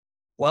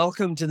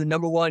Welcome to the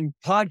No1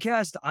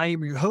 podcast. I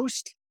am your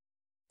host,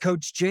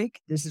 Coach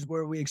Jake. This is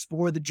where we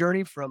explore the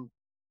journey from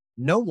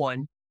no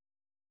one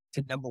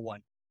to number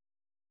one.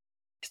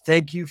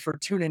 Thank you for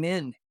tuning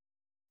in.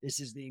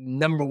 This is the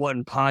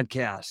No1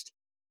 podcast,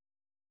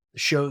 the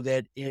show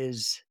that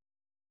is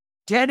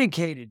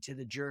dedicated to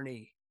the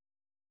journey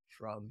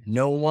from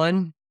no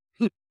one,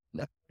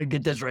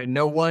 get this right,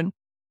 no one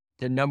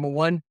to number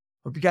one.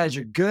 Hope you guys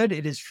are good.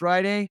 It is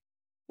Friday.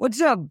 What's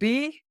up,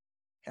 B?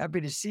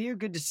 Happy to see you.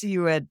 Good to see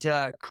you at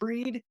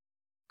Creed.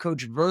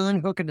 Coach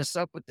Verlin hooking us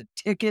up with the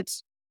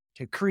tickets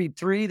to Creed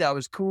 3. That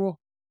was cool.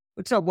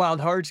 What's up,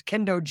 Wild Hearts?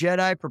 Kendo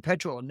Jedi,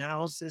 Perpetual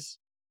Analysis,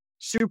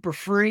 Super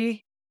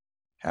Free.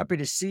 Happy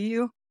to see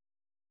you.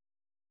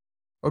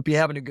 Hope you're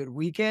having a good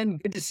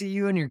weekend. Good to see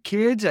you and your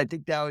kids. I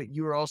think that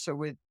you were also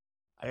with,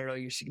 I don't know,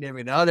 your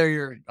significant other,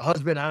 your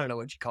husband. I don't know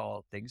what you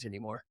call things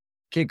anymore.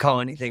 Can't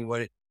call anything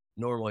what it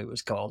normally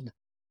was called.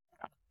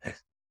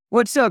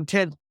 What's up,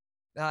 Ted?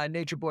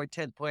 Nature Boy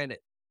 10th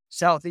Planet,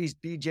 Southeast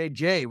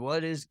BJJ.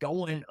 What is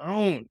going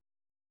on?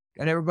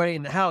 Got everybody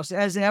in the house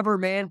as ever,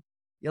 man.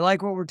 You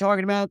like what we're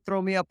talking about?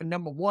 Throw me up a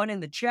number one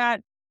in the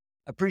chat.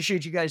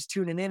 Appreciate you guys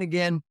tuning in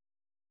again.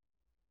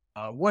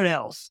 What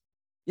else?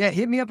 Yeah,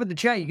 hit me up in the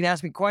chat. You can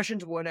ask me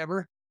questions,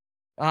 whatever.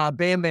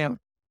 Bam, bam.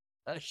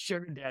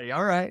 Sugar Daddy.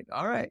 All right.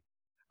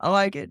 I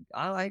like it.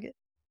 I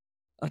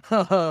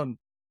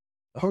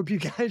hope you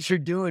guys are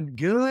doing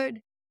good.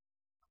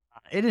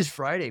 It is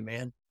Friday,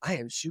 man. I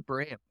am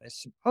super amped.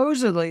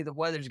 Supposedly the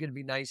weather's going to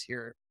be nice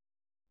here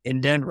in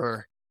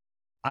Denver.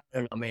 I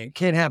don't know, man. It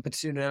can't happen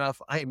soon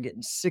enough. I am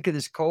getting sick of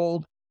this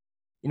cold.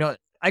 You know,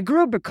 I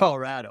grew up in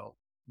Colorado,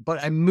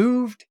 but I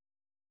moved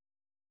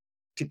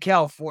to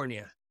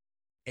California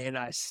and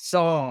I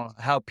saw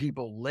how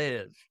people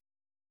live.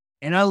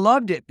 And I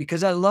loved it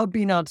because I love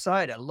being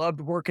outside. I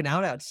loved working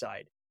out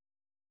outside.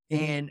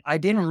 And I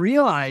didn't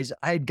realize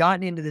I had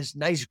gotten into this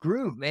nice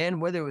groove,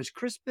 man. Whether it was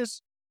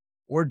Christmas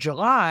or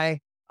July,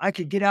 I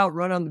could get out,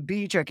 run on the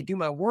beach. I could do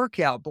my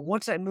workout. But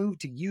once I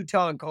moved to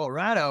Utah and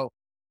Colorado,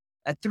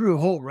 I threw a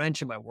whole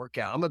wrench in my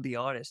workout. I'm going to be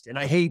honest. And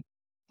I hate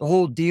the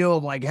whole deal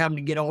of like having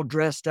to get all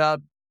dressed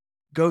up,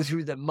 go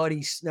through the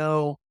muddy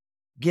snow,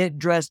 get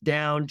dressed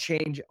down,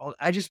 change.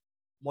 I just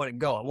want to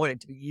go. I want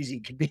it to be easy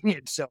and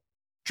convenient. So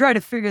try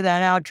to figure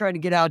that out. Try to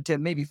get out to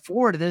maybe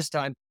Florida this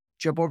time,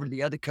 jump over to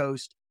the other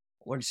coast.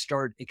 I want to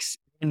start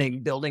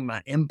expanding, building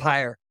my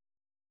empire.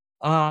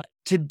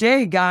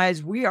 Today,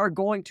 guys, we are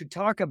going to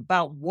talk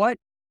about what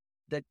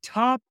the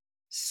top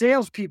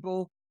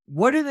salespeople,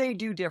 what do they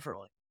do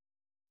differently?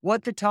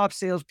 What the top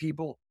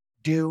salespeople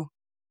do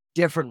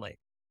differently.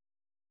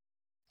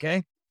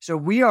 Okay. So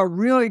we are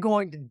really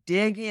going to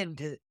dig in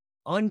to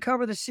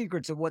uncover the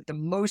secrets of what the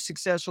most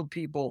successful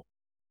people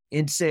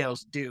in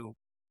sales do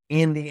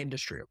in the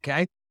industry.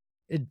 Okay.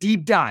 A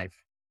deep dive.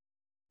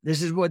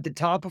 This is what the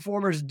top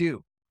performers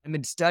do. I've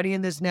been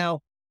studying this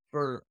now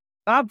for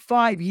about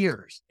 5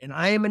 years, and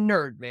I am a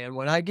nerd, man.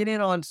 When I get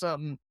in on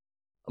something,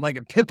 I'm like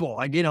a pit bull.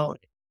 I get on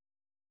it.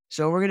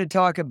 So we're going to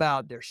talk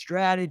about their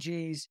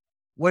strategies.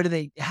 How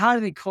do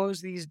they close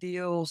these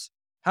deals?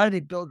 How do they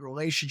build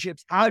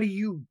relationships? How do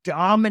you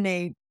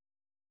dominate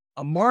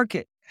a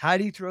market? How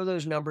do you throw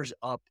those numbers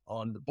up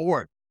on the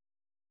board?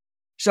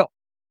 So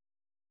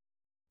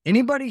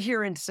anybody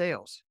here in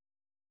sales,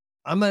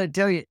 I'm going to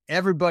tell you,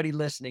 everybody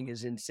listening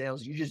is in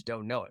sales. You just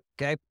don't know it.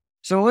 Okay.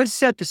 So let's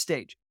set the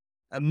stage.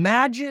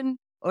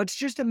 Let's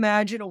just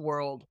imagine a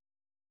world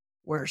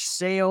where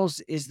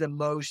sales is the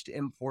most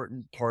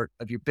important part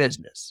of your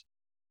business.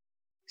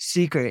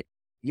 Secret,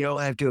 you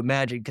don't have to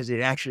imagine because it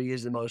actually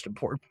is the most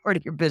important part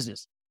of your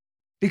business.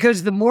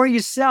 Because the more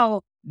you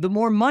sell, the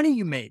more money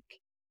you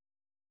make,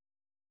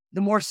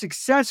 the more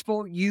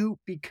successful you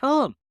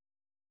become,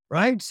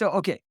 right? So,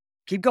 okay,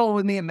 keep going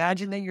with me.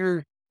 Imagine that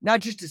you're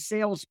not just a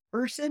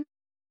salesperson,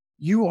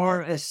 you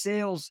are a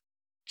sales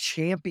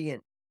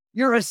champion.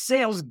 You're a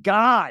sales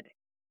god.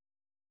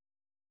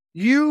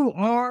 You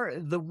are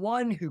the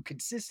one who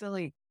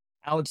consistently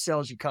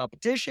outsells your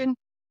competition,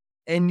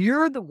 and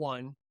you're the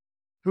one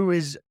who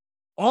is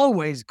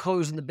always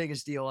closing the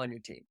biggest deal on your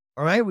team.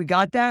 All right, we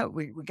got that?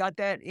 We got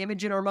that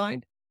image in our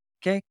mind?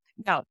 Okay,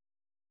 now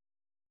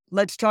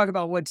let's talk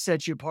about what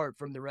sets you apart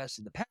from the rest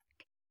of the pack.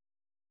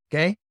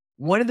 Okay,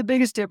 one of the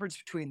biggest difference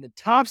between the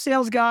top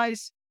sales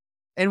guys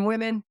and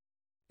women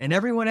and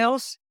everyone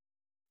else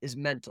is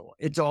mental.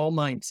 It's all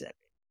mindset.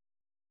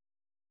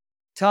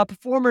 Top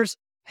performers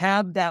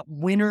have that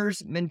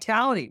winner's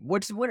mentality.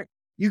 What's the winner?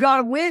 You got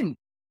to win.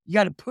 You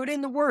got to put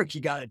in the work.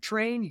 You got to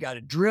train. You got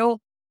to drill.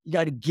 You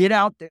got to get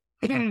out there,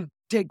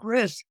 take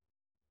risks.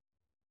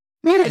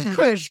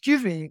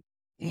 Excuse me.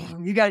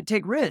 You got to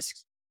take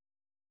risks.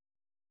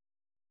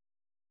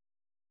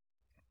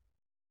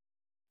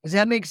 Does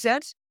that make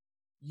sense?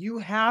 You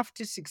have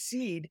to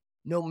succeed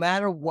no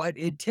matter what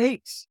it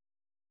takes.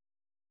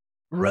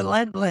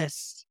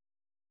 Relentless.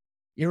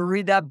 You ever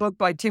read that book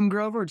by Tim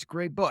Grover? It's a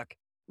great book.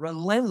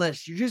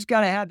 Relentless. You just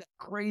got to have that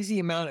crazy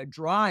amount of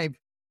drive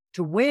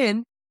to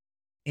win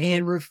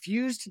and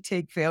refuse to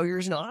take failure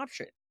as an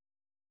option.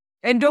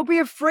 And don't be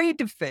afraid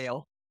to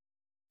fail.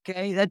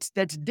 Okay. That's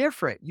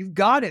different. You've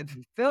got it.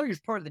 Failure is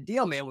part of the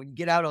deal, man, when you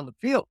get out on the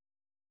field.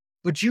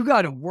 But you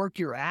got to work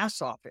your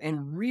ass off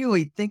and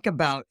really think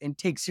about and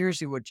take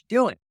seriously what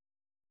you're doing.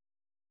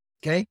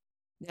 Okay.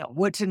 Now,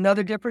 what's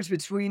another difference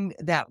between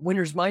that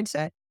winner's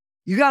mindset?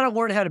 You got to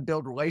learn how to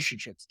build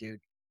relationships, dude.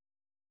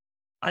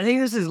 I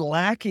think this is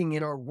lacking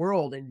in our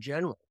world in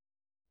general,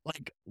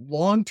 like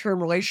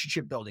long-term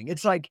relationship building.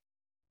 It's like,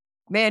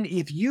 man,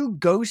 if you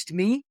ghost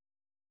me,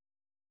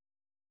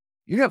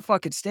 you're going to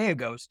fucking stay a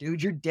ghost,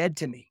 dude. You're dead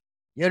to me.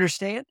 You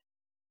understand?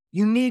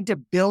 You need to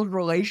build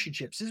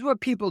relationships. This is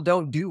what people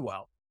don't do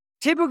well.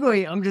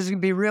 Typically, I'm just going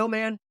to be real,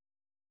 man.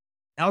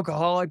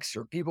 Alcoholics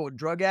or people with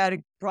drug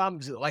addict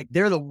problems, like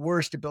they're the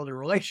worst at building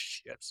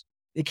relationships.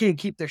 They can't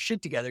keep their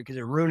shit together because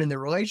they're ruining their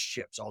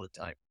relationships all the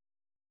time.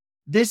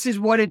 This is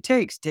what it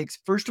takes. It takes,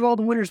 first of all,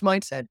 the winner's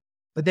mindset,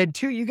 but then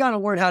two, you got to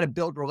learn how to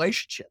build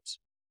relationships.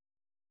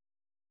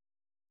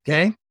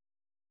 Okay.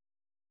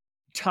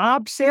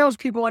 Top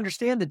salespeople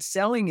understand that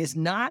selling is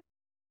not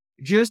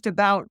just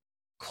about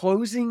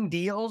closing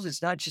deals.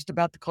 It's not just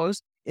about the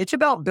close. It's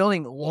about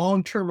building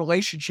long-term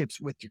relationships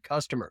with your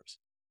customers,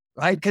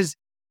 right? Because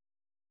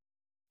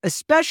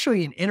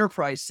especially in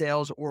enterprise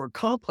sales or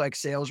complex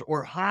sales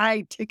or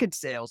high ticket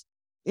sales,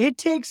 it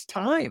takes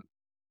time,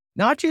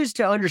 not just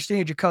to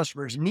understand your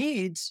customers'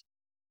 needs,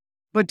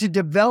 but to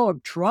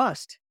develop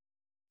trust.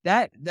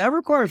 That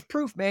requires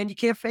proof, man. You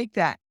can't fake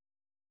that,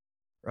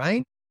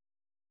 right?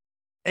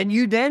 And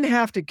you then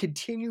have to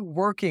continue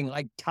working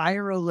like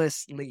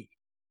tirelessly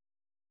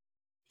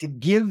to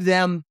give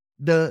them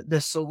the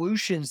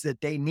solutions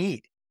that they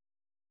need.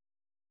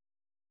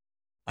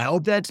 I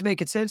hope that's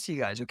making sense to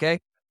you guys, okay?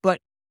 But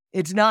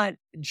it's not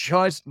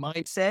just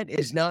mindset.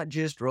 It's not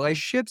just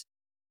relationships.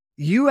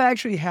 You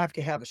actually have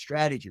to have a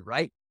strategy,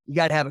 right? You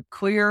got to have a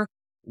clear,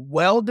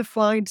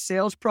 well-defined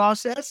sales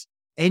process.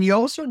 And you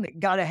also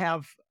got to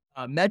have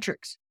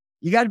metrics.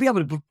 You got to be able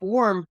to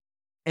perform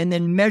and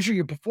then measure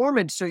your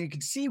performance so you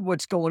can see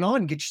what's going on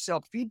and get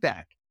yourself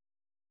feedback.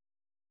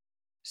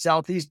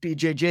 Southeast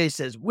BJJ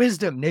says,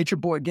 wisdom, nature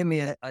boy, give me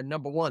a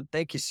number one.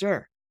 Thank you,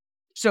 sir.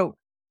 So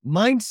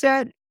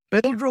mindset,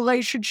 build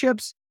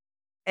relationships,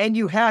 and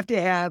you have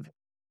to have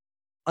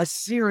a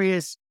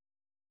serious,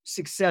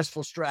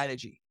 successful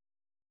strategy,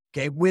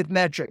 okay, with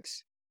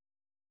metrics.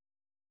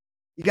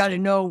 You got to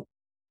know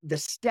the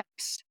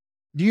steps.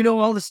 Do you know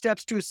all the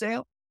steps to a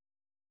sale?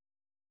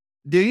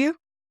 Do you?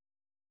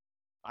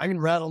 I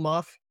can rattle them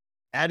off.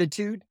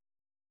 Attitude.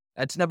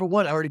 That's number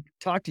one. I already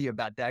talked to you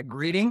about that.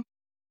 Greeting.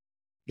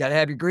 You got to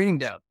have your greeting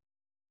down.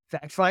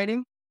 Fact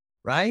finding,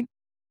 right?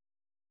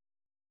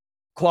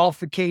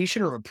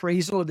 Qualification or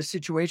appraisal of the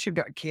situation.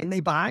 Can they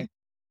buy?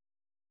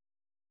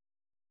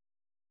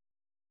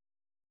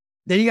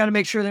 Then you got to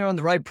make sure they're on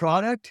the right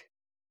product.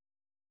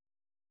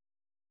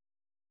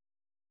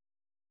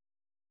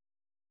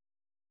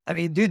 I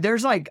mean, dude,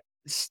 there's like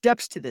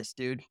steps to this,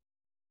 dude.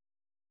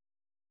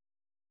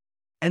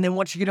 And then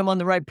once you get them on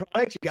the right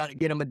product, you got to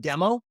get them a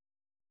demo.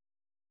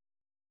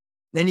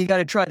 Then you got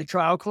to try the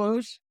trial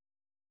close.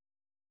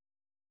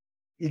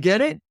 You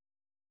get it?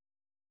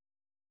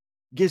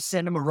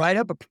 Send them a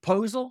write-up, a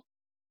proposal.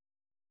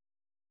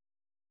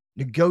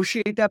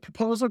 Negotiate that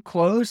proposal,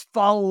 close,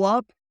 follow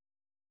up.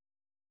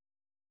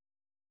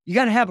 You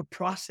got to have a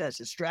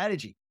process, a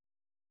strategy.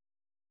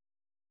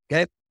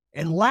 Okay.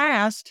 And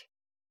last,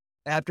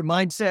 after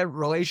mindset,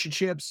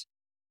 relationships,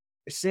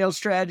 sales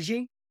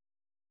strategy,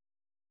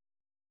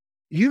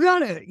 you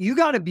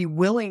gotta be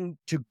willing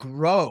to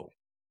grow.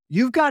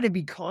 You've got to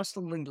be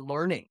constantly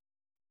learning.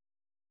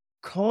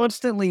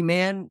 Constantly,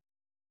 man.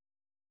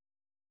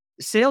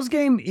 The sales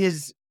game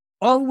is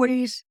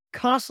always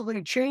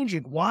constantly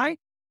changing. Why?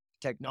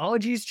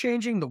 Technology is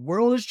changing, the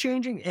world is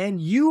changing,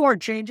 and you are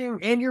changing,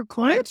 and your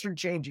clients are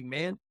changing,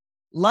 man.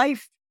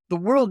 Life, the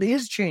world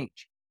is changing.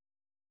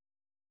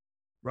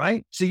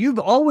 Right? So you've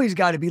always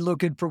got to be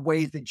looking for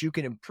ways that you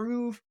can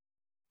improve,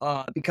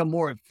 become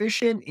more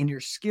efficient in your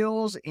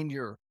skills, in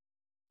your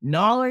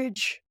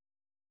knowledge,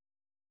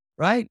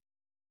 right?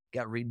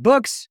 Got to read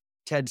books,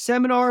 attend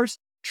seminars,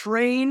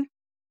 train,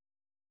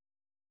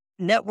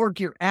 network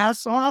your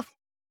ass off,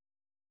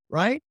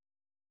 right?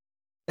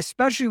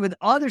 Especially with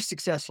other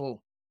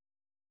successful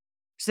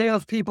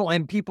salespeople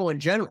and people in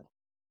general,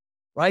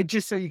 right?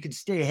 Just so you can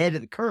stay ahead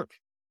of the curve,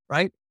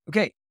 right?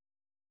 Okay.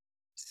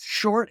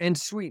 Short and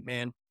sweet,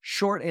 man.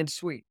 Short and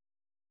sweet.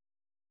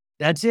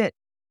 That's it.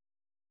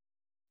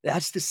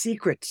 That's the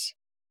secrets.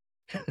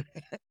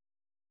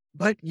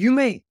 But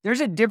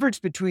there's a difference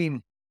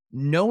between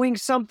knowing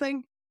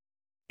something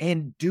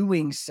and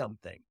doing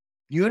something.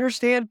 You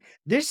understand?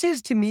 This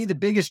is, to me, the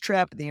biggest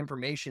trap of the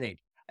information age.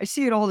 I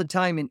see it all the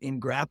time in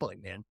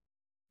grappling, man.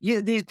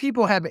 These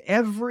people have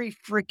every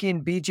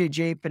freaking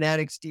BJJ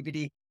Fanatics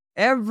DVD,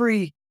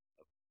 every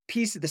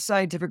piece of the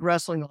scientific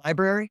wrestling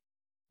library.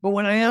 But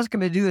when I ask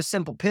them to do a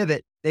simple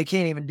pivot, they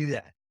can't even do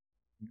that.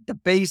 The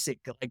basic,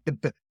 like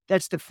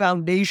that's the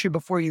foundation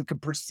before you can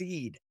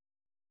proceed.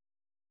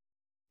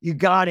 You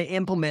got to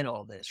implement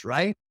all this,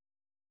 right?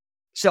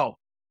 So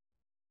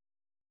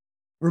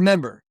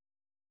remember,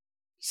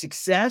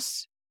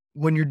 success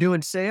when you're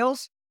doing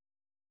sales,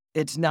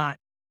 it's not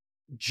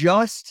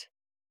just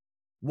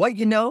what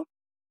you know.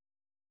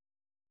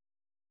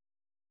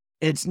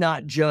 It's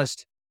not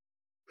just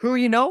who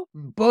you know.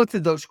 Both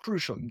of those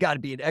crucial. You got to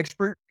be an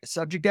expert, a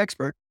subject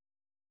expert.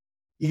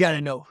 You got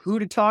to know who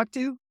to talk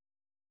to,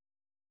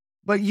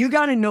 but you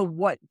got to know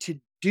what to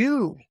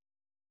do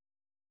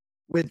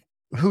with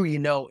who you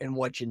know and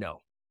what you know.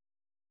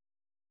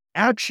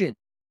 Action,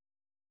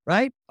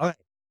 right? All right,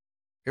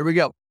 here we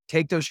go.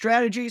 Take those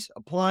strategies,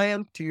 apply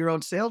them to your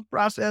own sales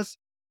process,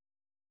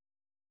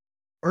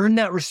 earn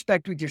that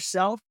respect with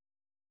yourself.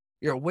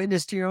 You're a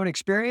witness to your own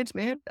experience,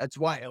 man. That's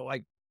why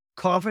like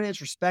confidence,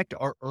 respect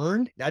are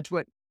earned. That's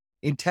what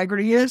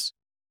integrity is.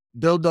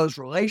 Build those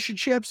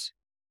relationships,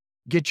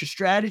 get your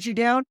strategy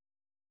down,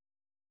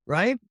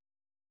 right?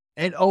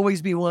 And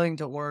always be willing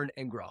to learn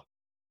and grow.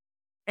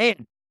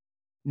 And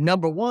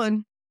number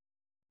one,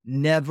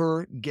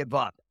 never give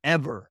up,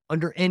 ever,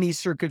 under any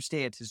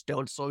circumstances.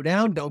 Don't slow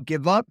down. Don't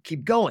give up.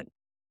 Keep going.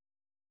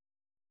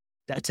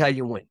 That's how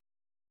you win.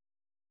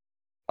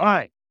 All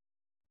right.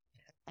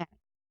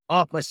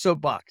 Off my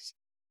soapbox.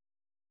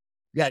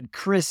 Got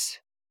Chris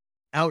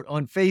out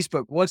on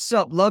Facebook. What's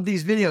up? Love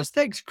these videos.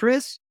 Thanks,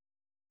 Chris.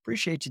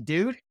 Appreciate you,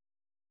 dude.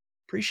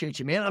 Appreciate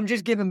you, man. I'm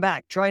just giving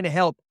back, trying to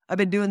help. I've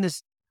been doing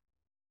this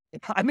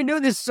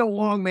so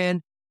long,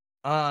 man.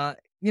 I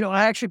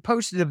actually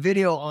posted a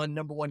video on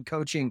No1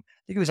 Coaching.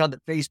 I think it was on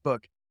the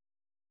Facebook.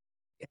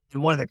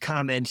 And one of the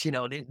comments,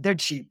 they're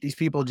cheap. These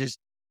people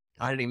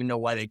I don't even know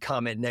why they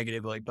comment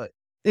negatively, but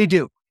they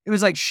do. It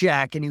was like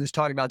Shaq, and he was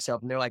talking about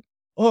stuff, and they're like,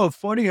 oh,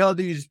 funny how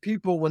these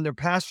people, when they're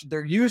past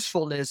their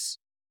usefulness,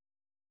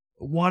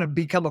 want to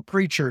become a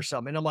preacher or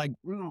something. And I'm like,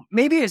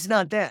 maybe it's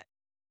not that.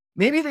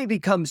 Maybe they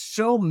become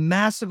so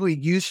massively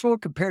useful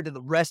compared to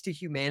the rest of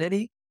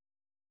humanity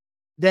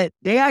that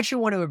they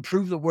actually want to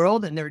improve the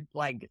world, and they're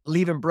like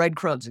leaving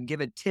breadcrumbs and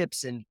giving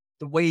tips and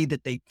the way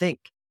that they think,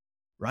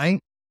 right?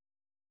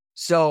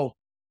 So,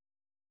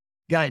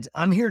 guys,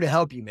 I'm here to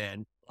help you,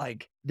 man.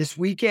 Like this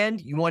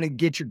weekend, you want to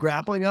get your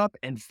grappling up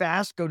and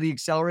fast, go to the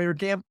accelerator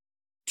camp.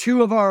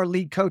 2 of our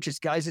lead coaches,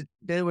 guys that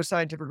have been with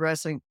Scientific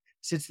Wrestling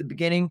since the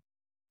beginning,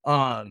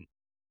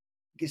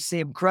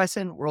 Sam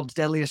Crescent, World's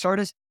Deadliest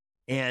Artist,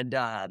 and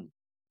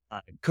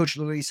Coach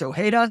Luis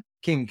Ojeda,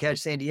 King of Catch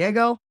San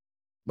Diego,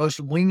 most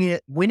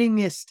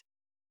winningest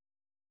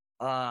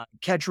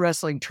catch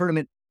wrestling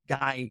tournament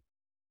guy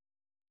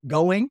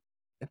going.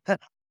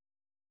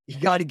 You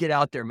got to get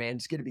out there, man.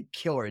 It's going to be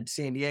killer in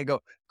San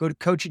Diego. Go to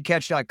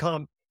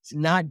coachandcatch.com. It's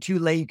not too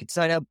late. You can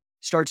sign up.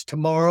 Starts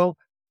tomorrow.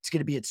 It's going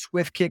to be at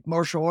Swift Kick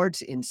Martial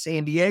Arts in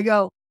San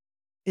Diego.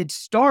 It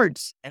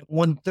starts at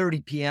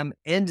 1:30 p.m.,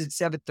 ends at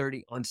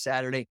 7:30 on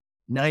Saturday,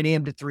 9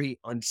 a.m. to 3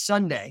 on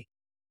Sunday.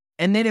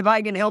 And then if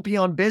I can help you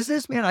on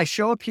business, man, I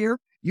show up here.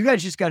 You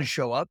guys just got to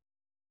show up.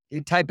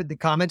 You type in the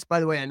comments.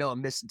 By the way, I know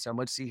I'm missing some.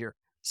 Let's see here.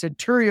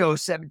 Centurio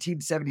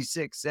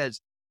 1776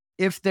 says,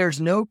 if there's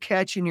no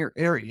catch in your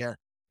area,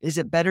 is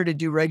it better to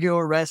do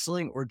regular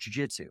wrestling or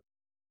jiu-jitsu?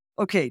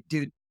 Okay,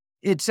 dude,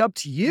 it's up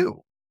to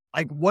you.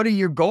 Like, what are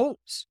your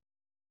goals?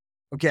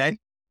 Okay.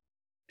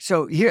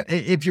 So here,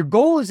 if your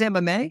goal is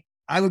MMA,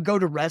 I would go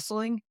to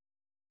wrestling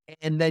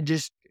and then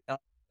just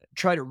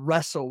try to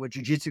wrestle with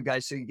jiu-jitsu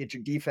guys so you get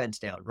your defense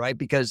down, right?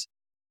 Because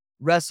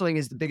wrestling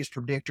is the biggest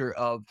predictor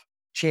of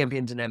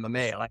champions in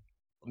MMA, like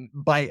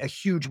by a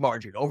huge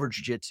margin over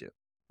jiu-jitsu,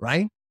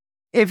 right?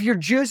 If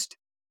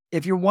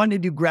you're wanting to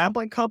do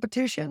grappling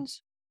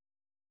competitions,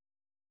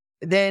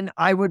 then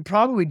I would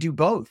probably do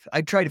both.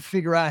 I'd try to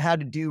figure out how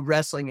to do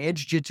wrestling and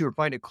jiu-jitsu or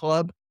find a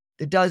club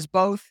that does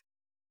both.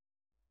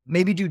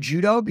 Maybe do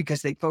judo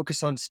because they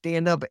focus on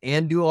stand-up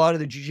and do a lot of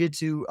the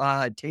jiu-jitsu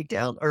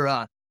takedown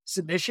or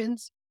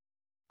submissions.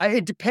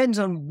 It depends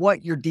on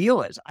what your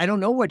deal is. I don't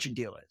know what your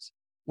deal is,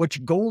 what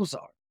your goals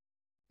are.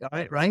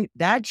 All right?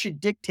 That should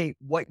dictate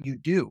what you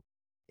do.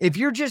 If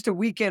you're just a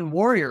weekend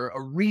warrior,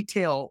 a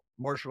retail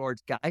martial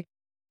arts guy,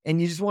 and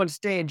you just want to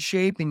stay in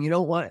shape and you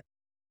don't want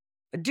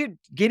to, dude,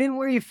 get in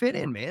where you fit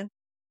in, man.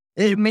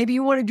 Maybe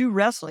you want to do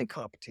wrestling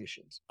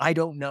competitions. I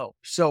don't know.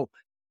 So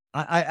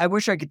I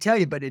wish I could tell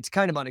you, but it's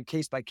kind of on a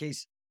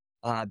case-by-case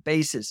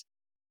basis.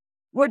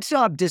 What's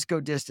up, Disco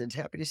Distance?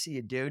 Happy to see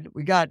you, dude.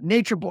 We got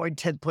Nature Boy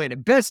 10th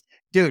Planet. Best,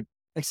 dude,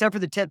 except for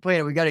the 10th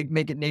Planet, we got to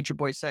make it Nature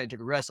Boy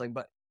Scientific Wrestling,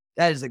 but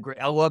that is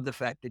I love the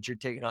fact that you're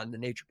taking on the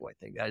Nature Boy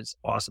thing. That is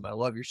awesome. I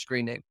love your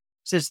screen name.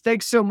 Says,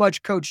 thanks so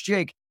much, Coach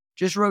Jake.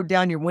 Just wrote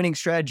down your winning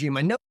strategy in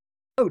my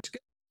notes.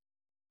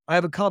 I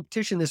have a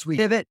competition this week.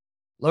 Pivot,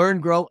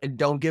 learn, grow, and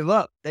don't give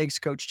up. Thanks,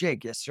 Coach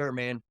Jake. Yes, sir,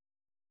 man.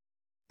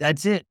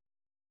 That's it.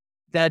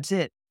 That's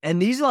it.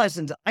 And these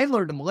lessons, I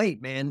learned them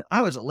late, man.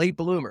 I was a late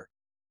bloomer.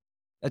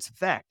 That's a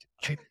fact.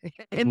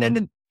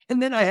 and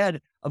then I had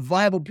a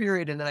viable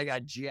period, and then I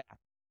got jacked.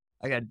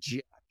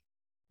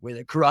 With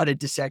a carotid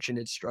dissection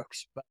and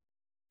strokes. But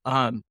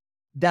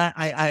that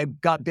I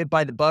got bit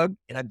by the bug,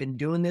 and I've been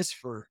doing this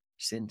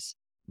since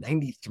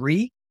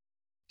 93.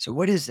 So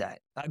what is that?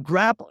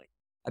 Grappling.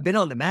 I've been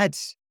on the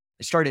mats.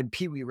 I started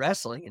Pee Wee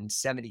wrestling in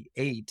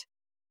 78.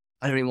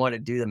 I don't even want to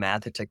do the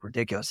math. It's like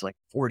ridiculous, like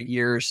 40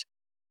 years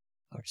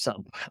or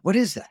something. What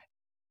is that?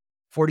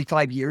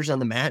 45 years on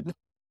the mat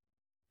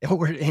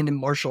or in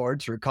martial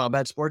arts or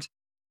combat sports.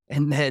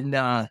 And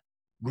then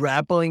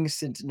grappling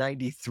since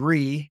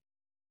 93.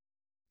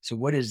 So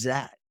what is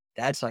that?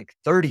 That's like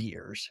 30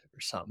 years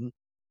or something.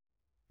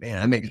 Man,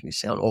 that makes me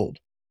sound old.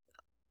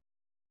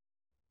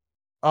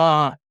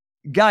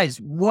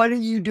 Guys, what are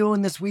you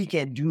doing this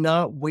weekend? Do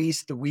not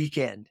waste the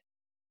weekend,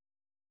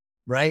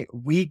 right?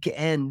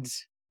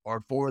 Weekends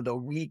are for the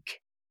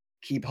weak.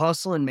 Keep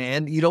hustling,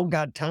 man. You don't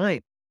got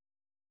time.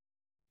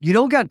 You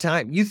don't got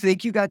time. You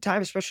think you got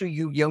time, especially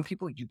you young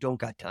people. You don't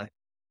got time.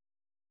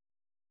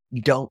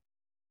 You don't.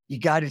 You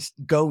got to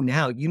go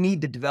now. You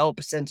need to develop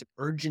a sense of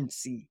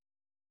urgency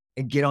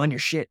and get on your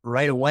shit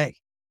right away.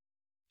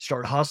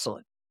 Start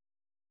hustling.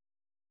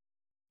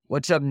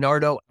 What's up,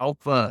 Nardo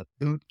Alpha,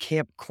 Boot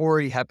Camp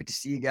Corey? Happy to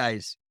see you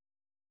guys.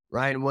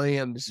 Ryan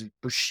Williams,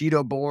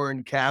 Bushido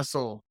Born,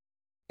 Castle,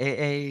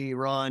 AA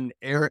Ron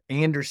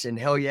Anderson.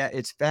 Hell yeah,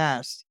 it's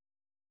fast.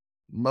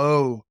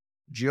 Mo,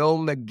 Joe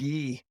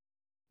McGee,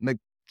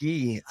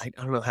 I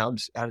don't know how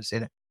to say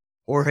that.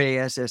 Jorge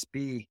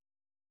SSB.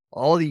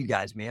 All of you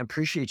guys, man,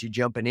 appreciate you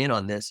jumping in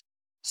on this.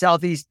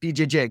 Southeast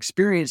BJJ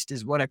experienced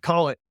is what I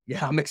call it.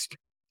 Yeah, I'm experienced.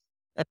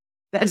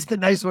 That's the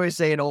nice way of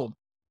saying old.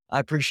 I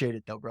appreciate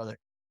it though, brother.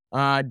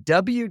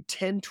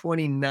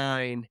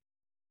 W1029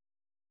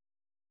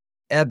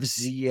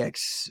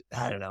 FZX.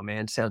 I don't know,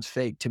 man. Sounds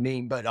fake to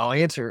me, but I'll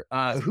answer.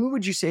 Who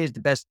would you say is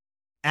the best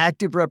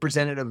active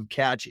representative of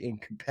catch in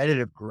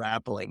competitive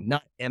grappling,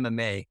 not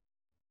MMA?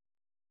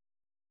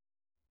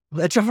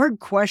 That's a hard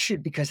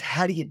question because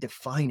how do you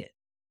define it?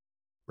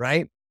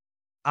 Right?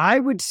 I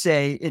would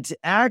say it's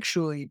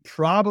actually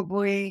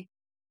probably,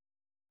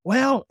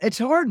 well, it's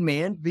hard,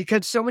 man,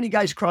 because so many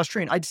guys cross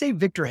train. I'd say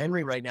Victor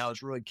Henry right now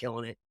is really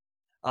killing it.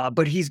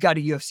 But he's got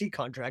a UFC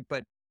contract.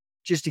 But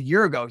just a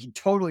year ago, he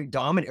totally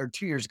dominated, or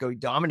 2 years ago, he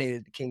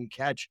dominated the King of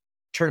Catch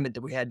tournament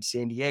that we had in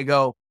San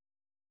Diego.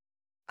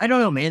 I don't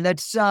know, man.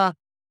 It's a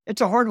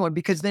hard one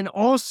because then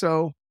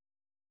also,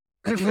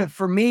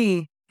 for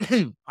me,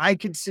 I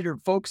consider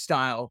folk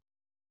style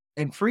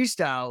and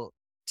freestyle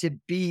to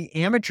be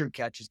amateur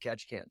catch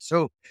can.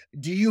 So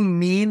do you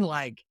mean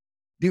like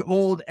the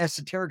old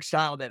esoteric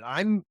style that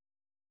I'm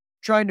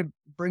trying to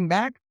bring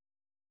back?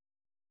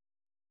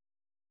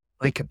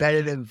 Like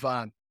competitive,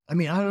 I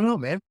don't know,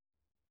 man.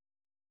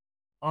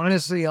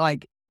 Honestly,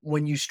 like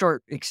when you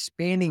start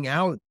expanding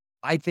out,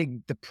 I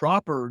think the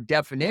proper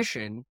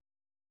definition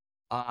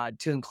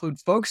to include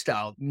folk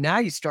style, now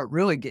you start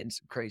really getting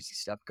some crazy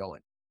stuff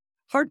going.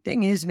 Hard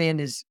thing is, man,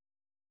 is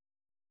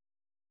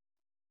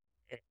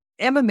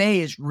MMA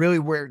is really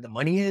where the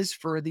money is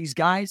for these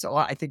guys.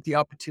 I think the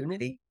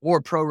opportunity, or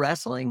pro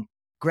wrestling.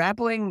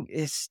 Grappling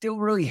is still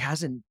really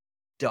hasn't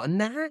done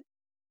that,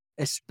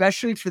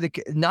 especially for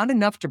not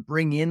enough to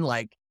bring in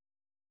like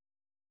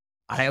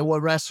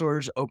Iowa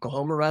wrestlers,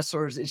 Oklahoma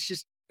wrestlers. It's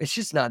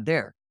just not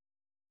there.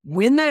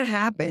 When that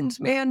happens,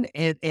 man,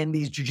 and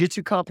these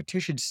jiu-jitsu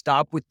competitions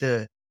stop with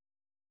the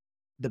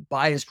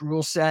biased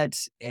rule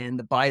sets and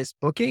the biased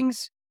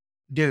bookings,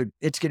 dude,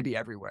 it's going to be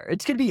everywhere.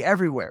 It's going to be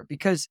everywhere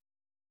because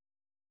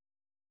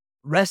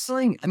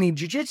wrestling,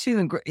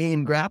 jiu-jitsu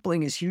and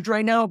grappling is huge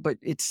right now, but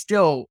it's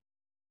still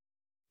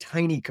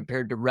tiny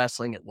compared to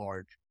wrestling at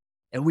large.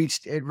 And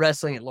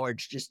wrestling at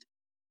large just,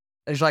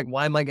 it's like,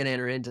 why am I going to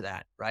enter into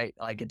that? Right?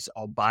 Like it's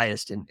all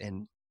biased.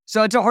 And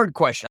so it's a hard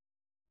question.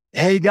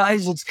 Hey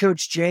guys, it's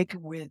Coach Jake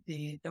with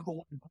the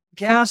No1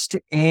 podcast.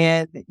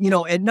 And, at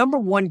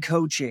No1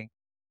 Coaching,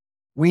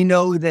 we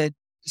know that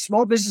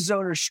small business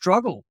owners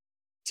struggle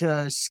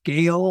to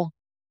scale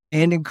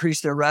and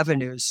increase their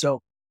revenues.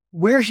 So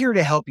we're here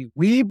to help you.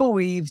 We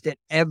believe that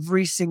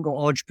every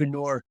single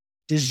entrepreneur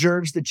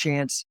deserves the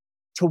chance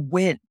to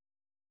win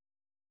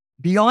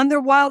beyond their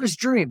wildest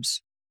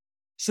dreams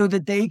so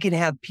that they can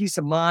have peace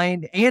of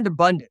mind and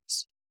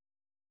abundance.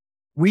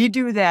 We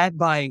do that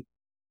by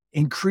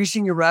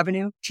increasing your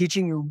revenue,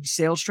 teaching you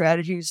sales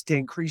strategies to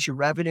increase your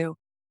revenue,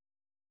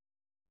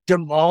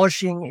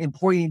 demolishing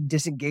employee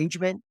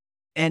disengagement.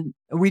 And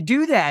we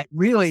do that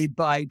really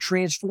by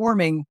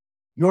transforming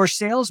your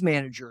sales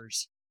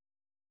managers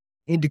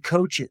into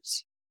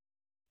coaches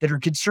that are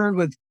concerned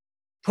with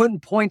putting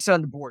points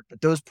on the board,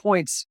 but those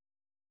points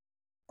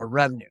are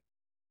revenue.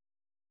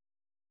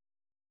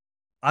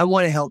 I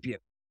want to help you.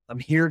 I'm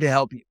here to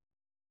help you.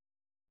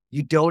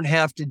 You don't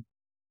have to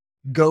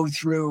go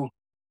through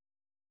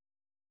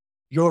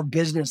your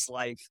business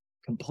life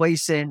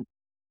complacent,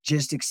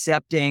 just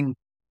accepting,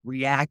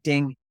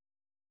 reacting.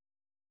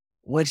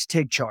 Let's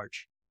take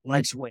charge.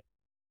 Let's win.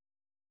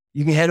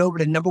 You can head over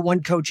to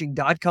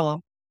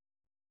number1coaching.com,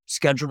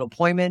 schedule an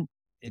appointment.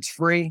 It's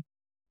free.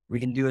 We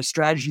can do a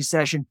strategy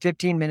session,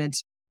 15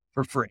 minutes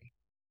for free.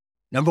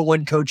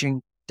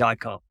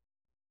 number1coaching.com.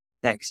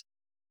 Thanks.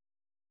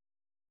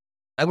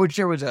 I wish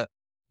there was a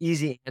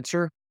easy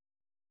answer,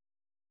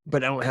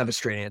 but I don't have a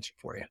straight answer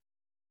for you.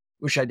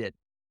 Wish I did.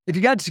 If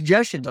you got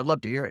suggestions, I'd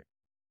love to hear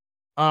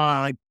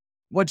it.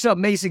 What's up,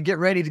 Mason? Get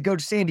ready to go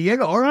to San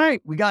Diego. All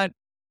right. We got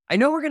I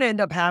know we're going to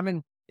end up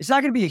having, it's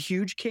not going to be a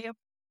huge camp.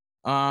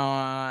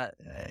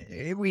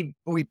 We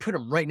put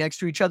them right next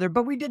to each other,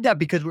 but we did that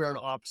because we were on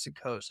opposite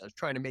coasts. I was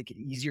trying to make it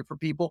easier for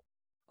people.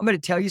 I'm going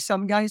to tell you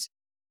something, guys.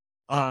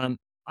 Um,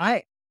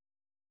 I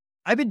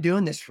I've been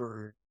doing this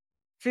for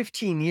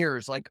 15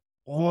 years, like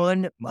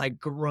on my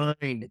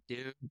grind,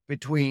 dude.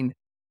 Between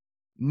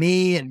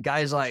me and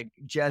guys like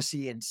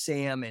Jesse and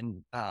Sam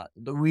and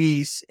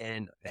Luis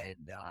and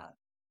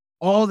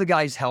all the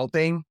guys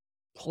helping,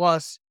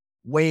 plus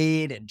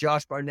Wade and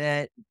Josh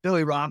Barnett,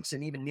 Billy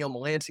Robinson, even Neil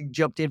Melancey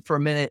jumped in for a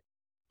minute.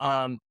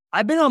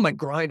 I've been on my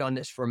grind on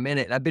this for a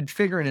minute. I've been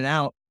figuring it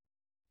out.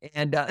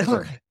 And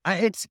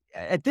it's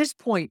at this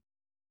point,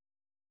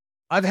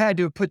 I've had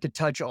to put the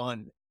touch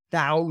on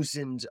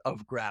thousands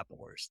of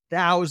grapplers,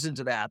 thousands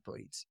of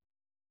athletes.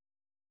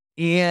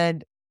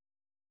 And,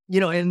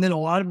 and then a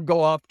lot of them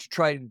go off to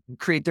try and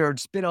create their own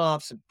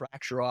spin-offs and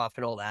fracture off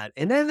and all that.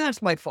 And then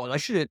that's my fault. I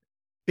should have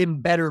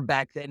been better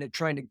back then at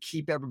trying to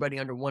keep everybody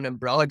under one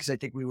umbrella because I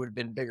think we would have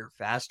been bigger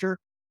faster.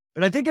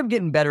 But I think I'm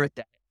getting better at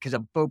that because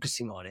I'm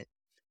focusing on it.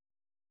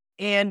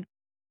 And,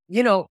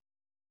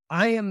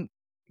 I am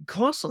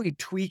constantly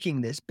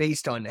tweaking this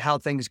based on how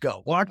things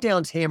go.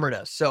 Lockdowns hammered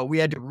us, so we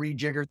had to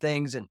rejigger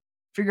things and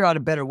figure out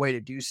a better way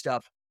to do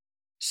stuff.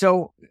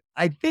 So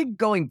I think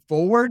going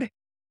forward,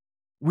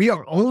 we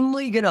are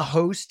only going to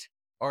host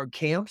our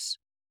camps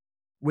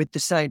with the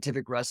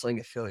Scientific Wrestling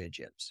affiliate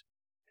gyms.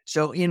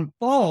 So in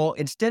fall,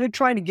 instead of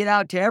trying to get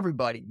out to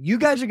everybody, you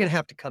guys are going to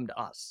have to come to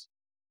us.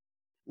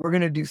 We're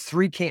going to do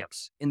 3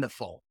 camps in the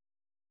fall.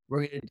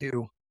 We're going to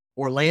do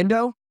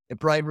Orlando at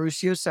Brian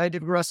Russio's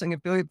Scientific Wrestling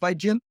affiliate fight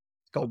gym.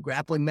 It's called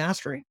Grappling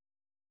Mastery.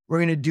 We're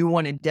going to do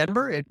one in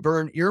Denver at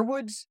Vern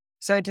Earwood's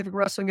Scientific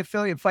Wrestling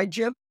affiliate fight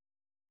gym,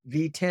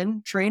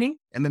 V10 training,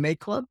 MMA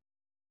club.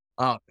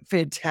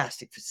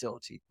 Fantastic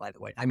facility, by the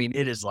way. I mean,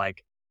 it is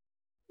like,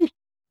 we're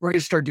going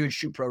to start doing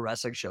shoot pro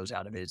wrestling shows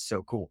out of it. It's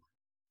so cool.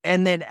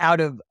 And then out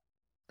of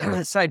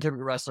Scientific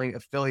Wrestling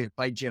affiliate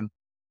fight gym,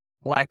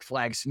 Black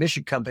Flag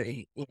Submission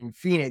Company in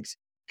Phoenix,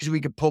 because we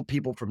could pull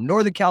people from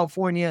Northern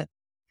California,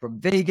 from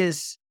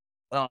Vegas,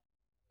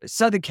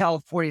 Southern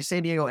California,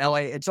 San Diego, LA.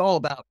 It's all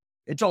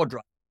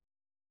dry.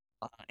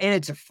 And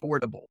it's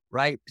affordable,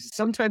 right?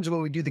 Sometimes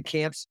when we do the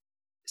camps,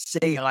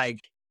 say like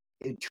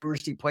in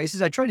touristy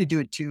places, I try to do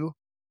it too,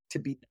 to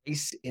be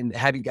nice and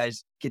have you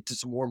guys get to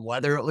some warm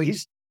weather at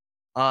least.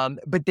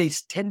 But they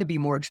tend to be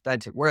more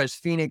expensive. Whereas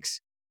Phoenix,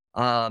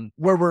 where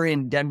we're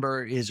in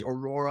Denver is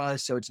Aurora,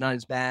 so it's not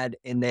as bad.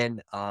 And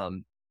then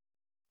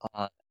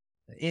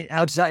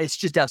it's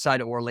just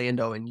outside of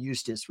Orlando and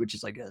Eustis, which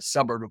is like a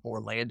suburb of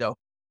Orlando.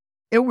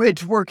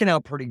 It's working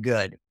out pretty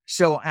good.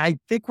 So I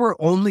think we're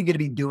only going to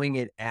be doing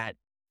it at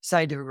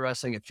Scientific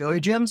Wrestling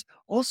affiliate gyms.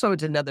 Also,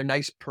 it's another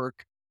nice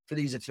perk for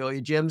these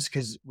affiliate gyms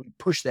because we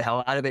push the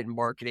hell out of it in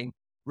marketing,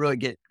 really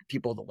get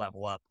people to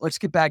level up. Let's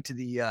get back to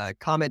the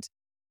comments.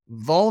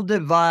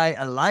 Valdivai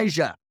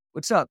Elijah,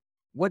 what's up?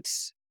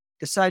 What's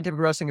the Scientific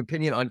Wrestling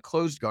opinion on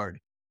closed guard?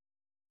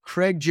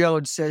 Craig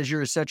Jones says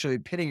you're essentially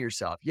pinning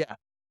yourself. Yeah.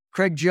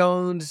 Craig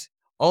Jones,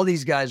 all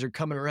these guys are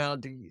coming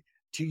around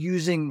to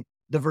using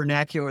the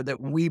vernacular that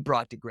we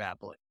brought to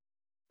grappling.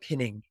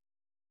 Pinning.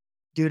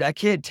 Dude, I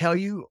can't tell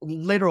you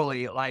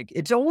literally, like,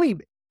 it's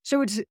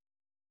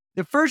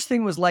the first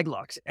thing was leg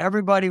locks.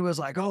 Everybody was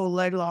like, oh,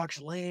 leg locks,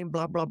 lame,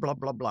 blah, blah, blah,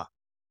 blah, blah.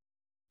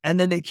 And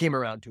then they came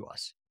around to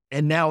us.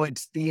 And now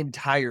it's the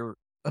entire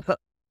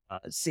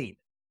scene.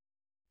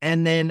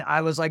 And then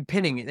I was like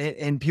pinning,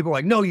 and people were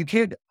like, no, you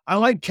can't. I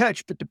like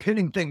catch, but the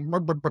pinning thing, blah,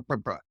 blah, blah, blah,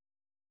 blah.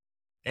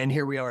 And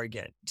here we are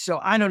again. So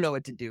I don't know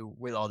what to do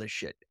with all this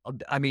shit.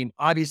 I mean,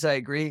 obviously I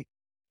agree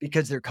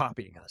because they're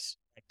copying us.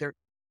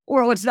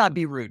 Or let's not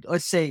be rude.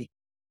 Let's say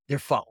they're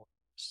following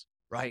us,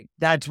 right?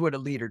 That's what a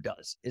leader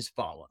does, is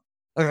follow.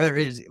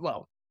 A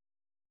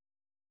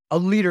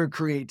leader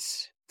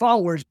creates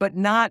followers, but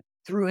not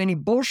through any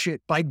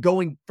bullshit, by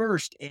going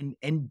first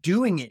and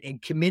doing it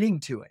and committing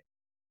to it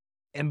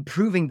and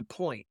proving the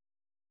point.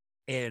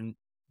 And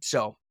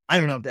so I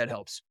don't know if that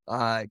helps.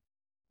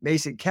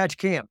 Mason, catch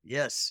camp.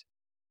 Yes.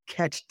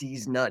 Catch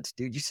these nuts,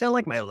 dude. You sound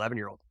like my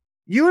 11-year-old.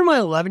 You and my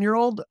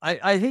 11-year-old,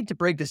 I hate to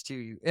break this to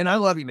you, and I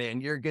love you,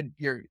 man. You're good.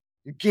 You're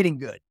getting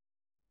good.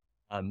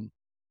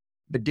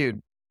 But dude,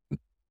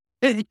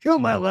 you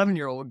and my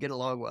 11-year-old would get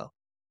along well.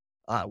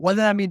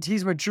 Whether that means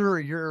he's mature or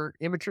you're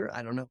immature,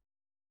 I don't know.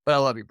 But I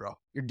love you, bro.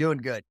 You're doing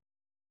good.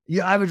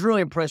 Yeah, I was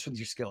really impressed with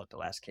your skill at the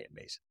last camp,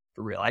 Mason.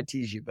 For real. I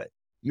tease you, but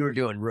you were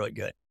doing really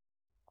good.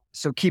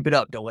 So keep it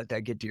up. Don't let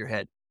that get to your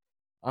head.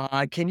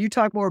 Can you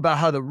talk more about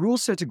how the rule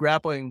sets of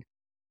grappling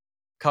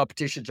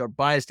competitions are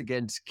biased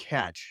against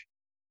catch?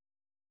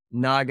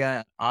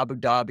 Naga, Abu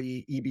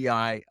Dhabi,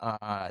 EBI,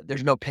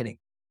 there's no pinning.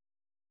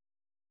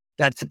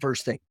 That's the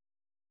first thing.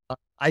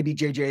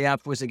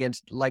 IBJJF was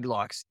against leg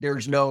locks.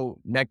 There's no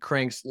neck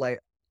cranks,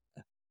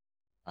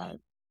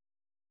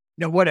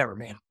 no, whatever,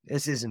 man.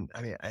 This isn't,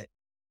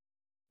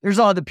 there's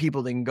other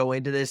people that can go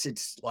into this.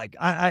 It's like,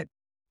 I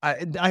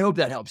hope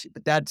that helps you,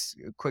 but that's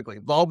quickly.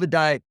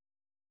 Valvadai,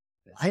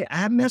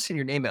 I'm messing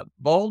your name up.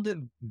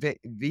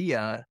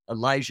 Via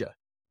Elijah.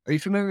 Are you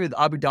familiar with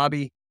Abu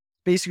Dhabi?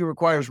 Basically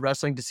requires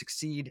wrestling to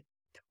succeed.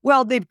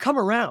 Well, they've come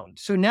around.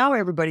 So now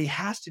everybody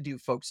has to do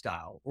folk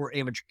style or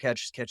amateur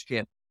catch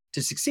can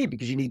to succeed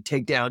because you need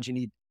takedowns, you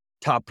need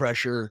top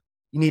pressure,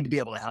 you need to be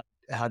able to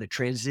how to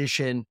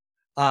transition.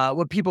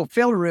 What people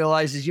fail to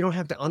realize is you don't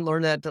have to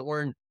unlearn that to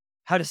learn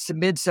how to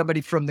submit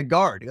somebody from the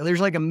guard. There's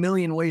like a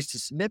million ways to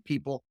submit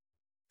people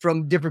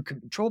from different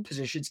control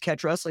positions.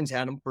 Catch wrestling's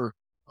had them for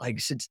like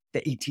since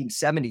the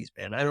 1870s,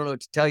 man. I don't know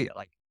what to tell you.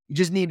 Like, you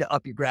just need to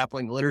up your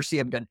grappling literacy.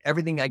 I've done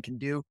everything I can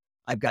do.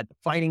 I've got the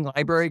fighting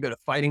library. Go to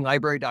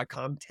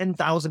fightinglibrary.com,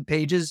 10,000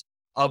 pages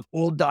of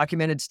old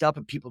documented stuff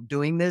of people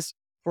doing this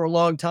for a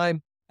long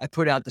time. I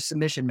put out the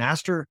Submission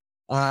Master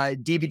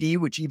DVD,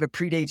 which even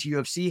predates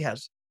UFC,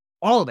 has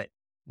all of it.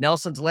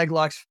 Nelson's leg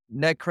locks,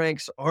 neck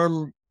cranks,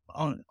 arm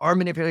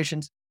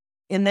manipulations,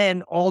 and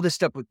then all this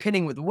stuff with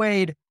pinning with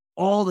Wade,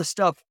 all the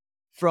stuff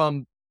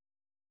from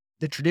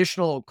the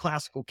traditional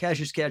classical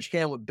catch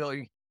can with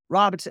Billy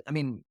Robinson. I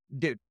mean,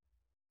 dude,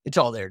 it's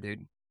all there,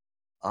 dude.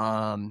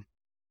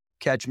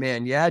 Catch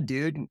man. Yeah,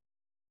 dude.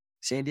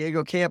 San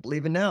Diego camp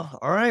leaving now.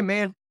 All right,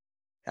 man.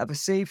 Have a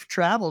safe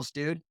travels,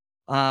 dude.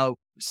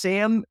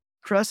 Sam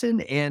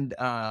Crescent and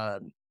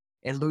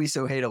Luis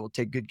Ojeda will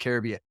take good care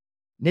of you.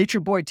 Nature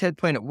Boy Ted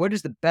Planet, what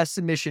is the best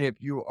submission if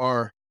you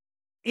are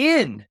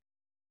in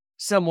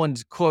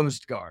someone's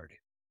closed guard?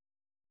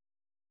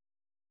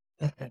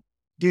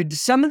 Dude,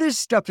 some of this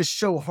stuff is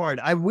so hard.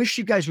 I wish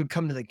you guys would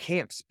come to the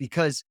camps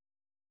because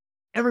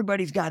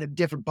everybody's got a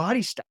different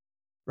body style,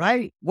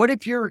 right? What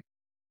if you're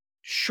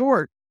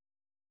short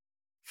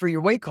for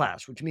your weight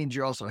class, which means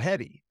you're also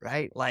heavy,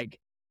 right? Like,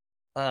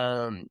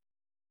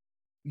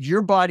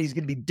 your body's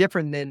going to be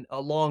different than a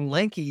long,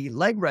 lanky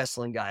leg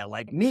wrestling guy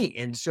like me.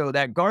 And so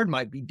that guard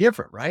might be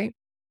different, right?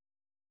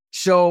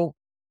 So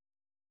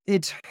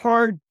it's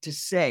hard to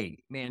say,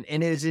 man.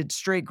 And is it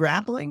straight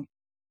grappling?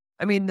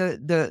 I mean,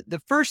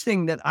 the first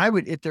thing that I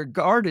would, if their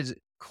guard is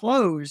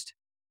closed,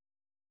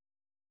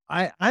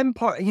 I'm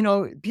part,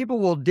 people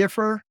will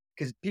differ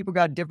because people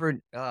got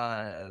different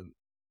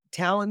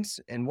talents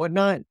and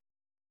whatnot.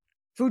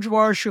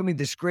 Fujiwara showed me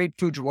this great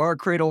Fujiwara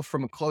cradle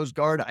from a closed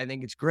guard. I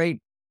think it's great.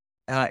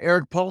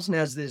 Eric Paulson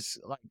has this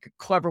like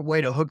clever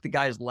way to hook the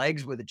guy's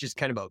legs with it, just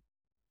kind of a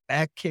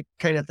back kick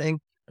kind of thing.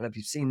 I don't know if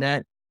you've seen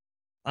that.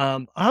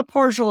 I'm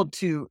partial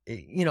to,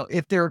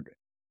 if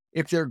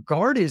their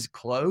guard is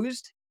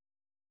closed,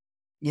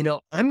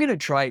 I'm going to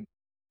try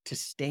to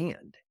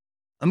stand.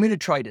 I'm going to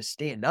try to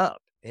stand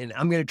up and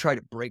I'm going to try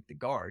to break the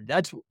guard.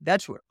 That's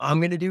what I'm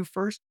going to do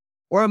first.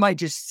 Or I might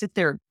just sit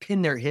there,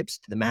 pin their hips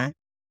to the mat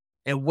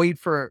and wait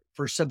for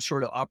some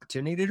sort of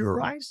opportunity to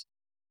arise.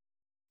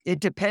 It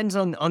depends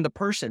on the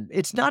person.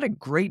 It's not a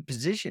great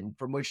position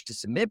from which to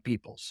submit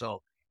people.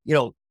 So,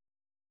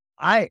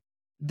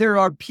 there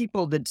are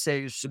people that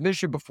say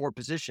submission before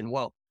position.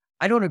 Well,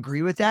 I don't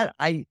agree with that.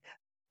 I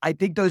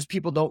think those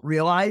people don't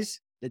realize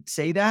that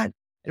say that.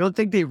 I don't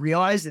think they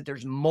realize that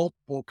there's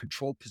multiple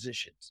control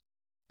positions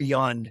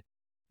beyond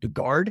the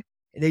guard,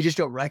 and they just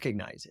don't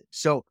recognize it.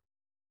 So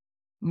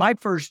my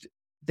first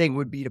thing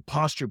would be to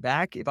posture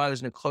back if I was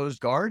in a closed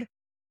guard,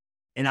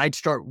 and I'd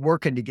start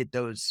working to get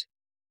those,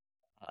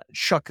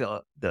 shuck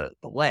the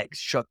legs,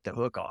 shuck the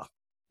hook off,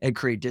 and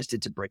create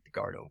distance and break the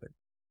guard open.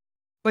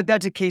 But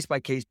that's a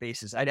case-by-case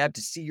basis. I'd have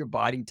to see your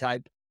body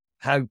type,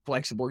 how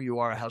flexible you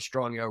are, how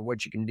strong you are,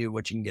 what you can do,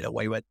 what you can get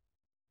away with.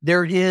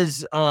 There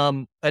is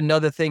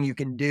another thing you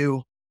can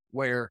do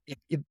where,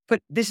 but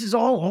this is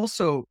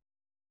also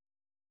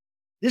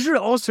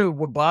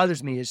what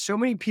bothers me is so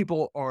many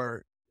people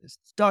are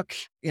stuck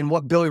in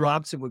what Billy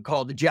Robinson would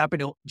call the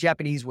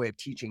Japanese way of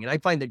teaching. And I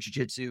find that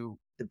jiu-jitsu,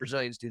 the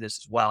Brazilians do this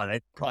as well. And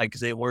I probably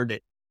because they learned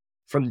it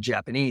from the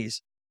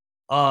Japanese,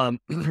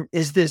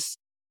 is this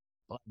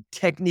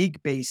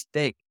technique-based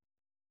thing.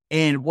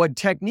 And what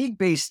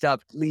technique-based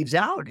stuff leaves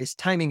out is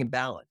timing and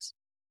balance.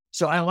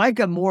 So I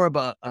like more of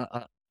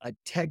a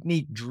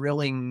technique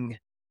drilling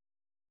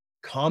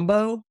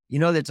combo,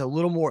 that's got a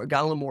little more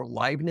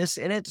liveness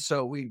in it.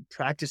 So we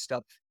practice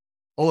stuff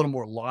a little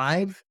more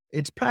live.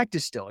 It's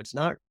practice still. It's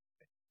not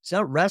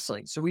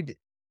wrestling. So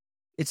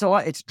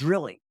it's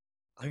drilling.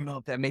 I don't know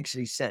if that makes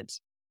any sense.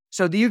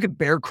 So you could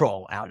bear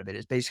crawl out of it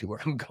is basically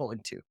where I'm going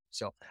to.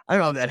 So I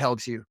don't know if that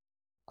helps you.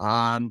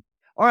 All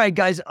right,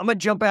 guys, I'm going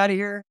to jump out of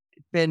here.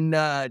 It's been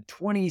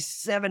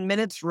 27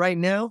 minutes right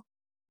now.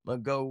 I'm going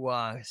to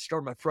go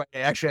start my Friday.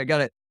 Actually, I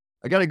got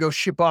to go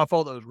ship off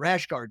all those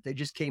rash guards. They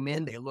just came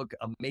in. They look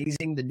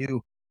amazing. The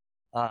new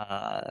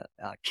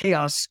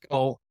Chaos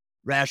Skull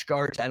rash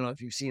guards. I don't know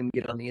if you see them,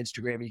 get on the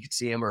Instagram. You can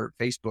see them or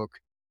Facebook.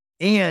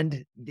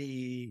 And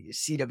the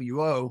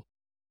CWO.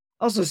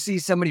 Also see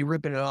somebody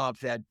ripping it off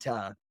that,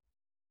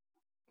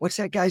 what's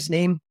that guy's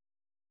name?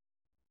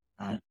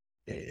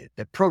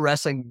 The pro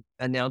wrestling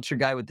announcer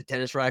guy with the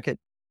tennis racket.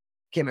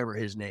 Can't remember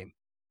his name.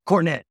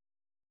 Cornette.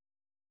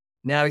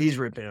 Now he's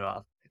ripping it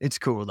off. It's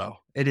cool though.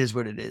 It is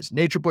what it is.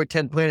 Nature Boy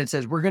 10 Planet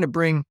says, we're going to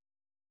bring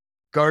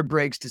guard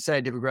breaks to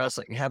Scientific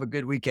Wrestling. Have a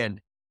good weekend.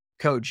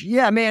 coach.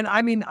 Yeah, man.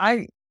 I mean,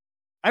 I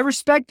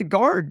respect the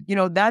guard.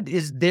 That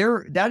is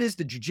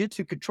the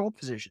jujitsu control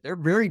position. They're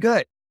very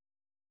good.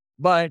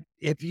 But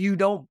if you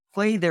don't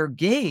play their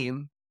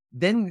game,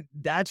 then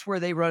that's where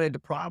they run into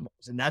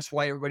problems. And that's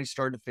why everybody's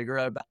starting to figure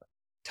out about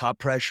top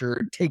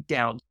pressure,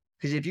 takedowns.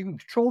 Because if you can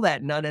control that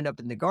and not end up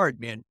in the guard,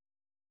 man,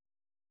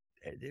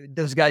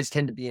 those guys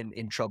tend to be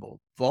in trouble.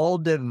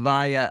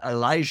 Valdevia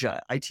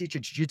Elijah. I teach a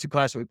jiu-jitsu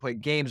class where we play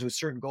games with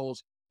certain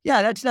goals.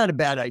 Yeah, that's not a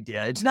bad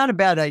idea. It's not a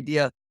bad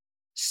idea.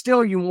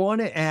 Still, you want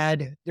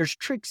to there's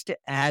tricks to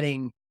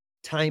adding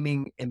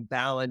timing and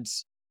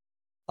balance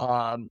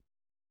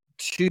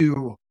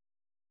to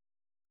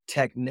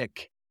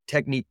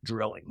technique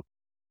drilling.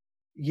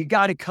 You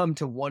got to come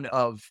to one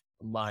of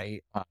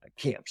my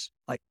camps.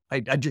 Like I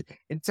just,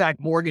 in fact,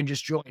 Morgan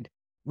just joined.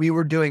 We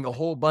were doing a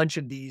whole bunch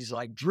of these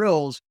like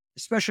drills,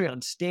 especially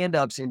on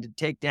stand-ups into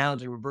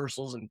takedowns and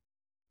reversals and,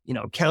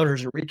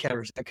 counters and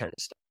recounters, that kind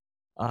of stuff.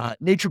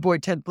 Nature Boy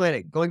 10th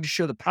Planet, going to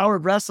show the power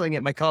of wrestling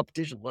at my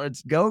competition.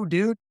 Let's go,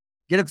 dude.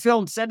 Get it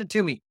filmed, send it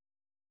to me.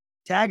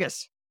 Tag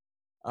us.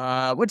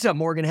 What's up,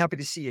 Morgan? Happy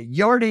to see you.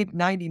 Yard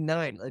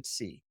 899. Let's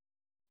see.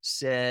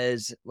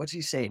 Says, what's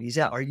he saying? He's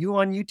out. Are you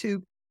on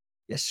YouTube?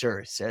 Yes,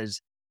 sir. Says,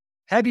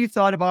 have you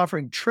thought of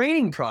offering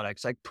training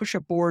products like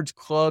push-up boards,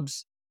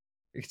 clubs,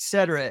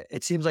 etc.?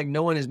 It seems like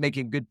no one is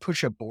making good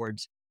push-up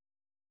boards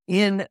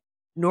in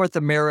North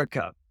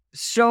America.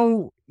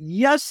 So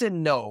yes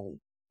and no.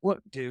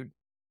 Look, dude,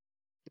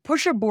 the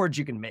push-up boards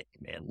you can make,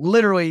 man.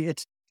 Literally,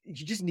 you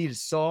just need a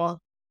saw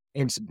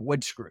and some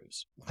wood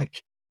screws.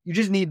 Like you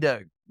just need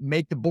to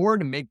make the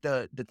board and make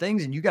the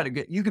things, and you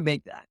can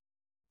make that.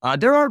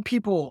 There are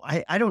people,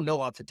 I don't know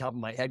off the top of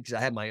my head because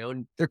I have my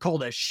own. They're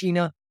called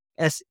Sheena,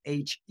 Sheena.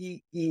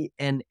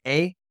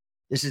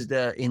 This is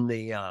in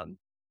the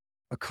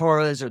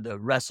Akaras or the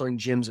wrestling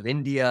gyms of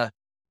India,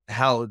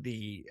 how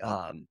the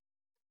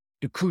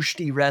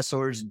Kushti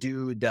wrestlers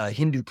do the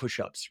Hindu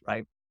push-ups,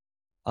 right?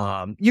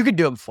 You can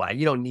do them flat.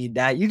 You don't need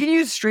that. You can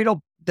use straight up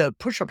the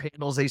push-up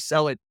handles they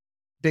sell at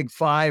Big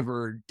Five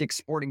or Dick's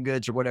Sporting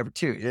Goods or whatever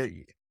too.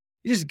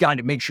 You just got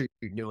to make sure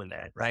you're doing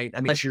that, right? I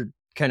mean, unless you're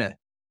kind of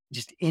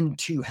just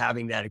into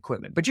having that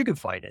equipment, but you can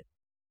find it.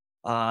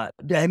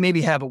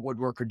 Maybe have a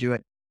woodworker do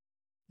it.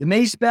 The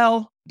mace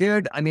bell,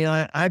 dude. I mean,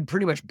 I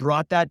pretty much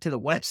brought that to the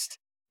West.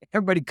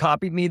 Everybody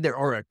copied me. There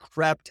are a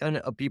crap ton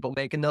of people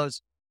making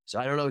those. So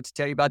I don't know what to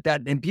tell you about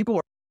that. And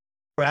people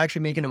are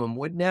actually making them in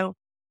wood now.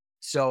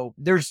 So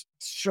there's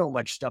so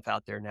much stuff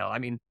out there now. I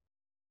mean,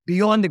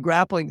 beyond the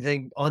grappling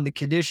thing, on the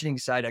conditioning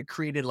side, I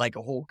created like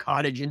a whole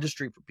cottage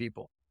industry for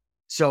people.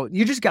 So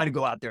you just got to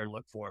go out there and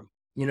look for them.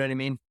 You know what I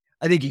mean?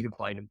 I think you can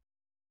find them.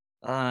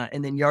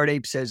 And then Yard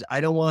Ape says,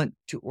 I don't want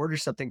to order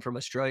something from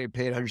Australia,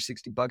 pay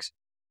 $160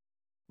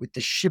 with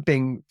the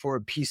shipping for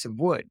a piece of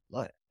wood.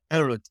 I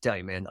don't know what to tell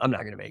you, man. I'm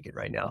not going to make it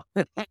right now.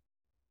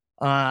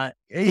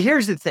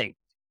 Here's the thing.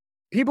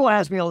 People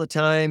ask me all the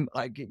time,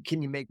 like,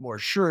 can you make more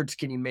shirts?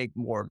 Can you make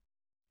more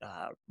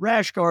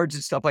rash guards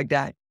and stuff like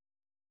that?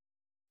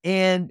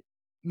 And,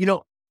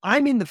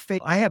 I'm in the phase,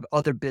 I have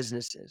other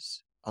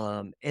businesses.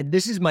 And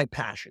this is my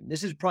passion.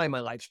 This is probably my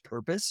life's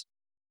purpose.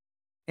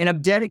 And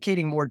I'm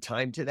dedicating more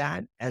time to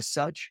that as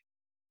such.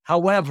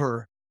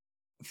 However,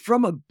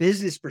 from a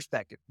business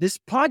perspective, this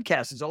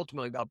podcast is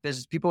ultimately about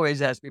business. People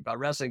always ask me about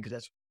wrestling because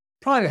that's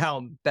probably how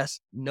I'm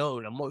best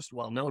known. I'm most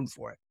well known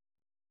for it.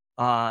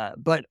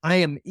 But I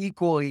am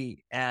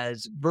equally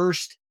as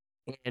versed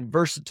and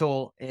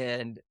versatile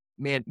and,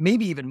 man,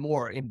 maybe even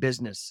more in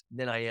business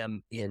than I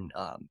am in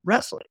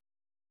wrestling.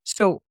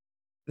 So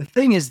the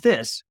thing is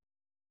this,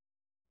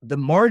 the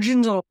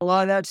margins on a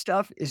lot of that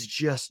stuff is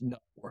just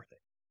not worth it.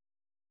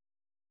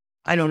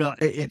 I don't know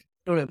if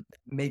it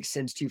makes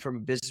sense to you from a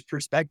business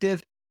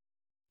perspective.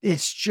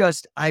 It's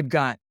just, I've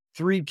got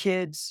 3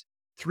 kids,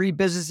 3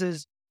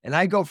 businesses, and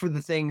I go for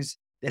the things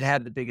that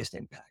have the biggest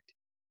impact.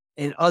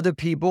 And other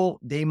people,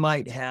 they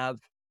might have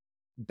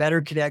better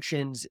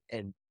connections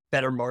and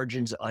better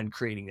margins on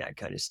creating that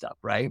kind of stuff,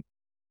 right?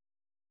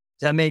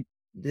 Does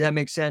that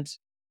make sense?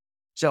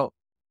 So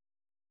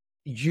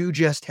you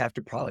just have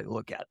to probably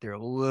look out there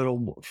a little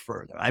more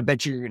further. I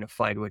bet you're going to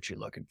find what you're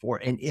looking for.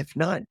 And if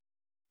not,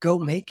 go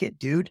make it,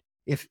 dude.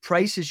 If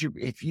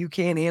you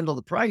can't handle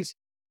the price,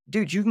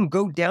 dude, you can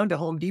go down to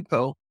Home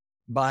Depot,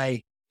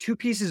 buy 2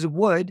 pieces of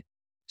wood,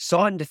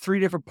 saw it into 3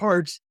 different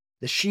parts,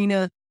 the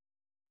Sheena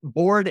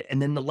board,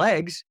 and then the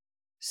legs,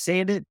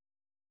 sand it,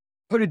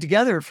 put it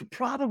together for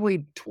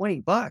probably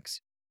 $20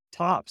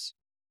 tops.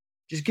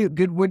 Just get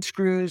good wood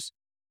screws.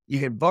 You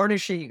can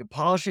varnish it, you can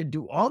polish it,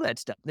 do all that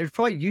stuff. There's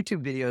probably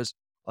YouTube videos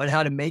on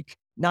how to make,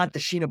 not the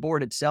Sheena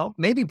board itself,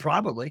 maybe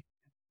probably.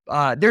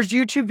 There's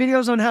YouTube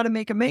videos on how to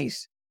make a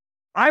mace.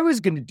 I was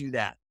going to do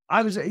that.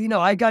 I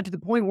got to the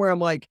point where I'm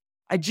like,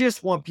 I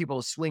just want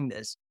people to swing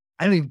this.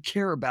 I don't even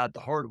care about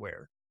the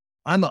hardware.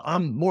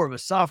 I'm more of a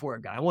software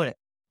guy. I want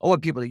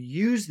people to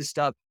use the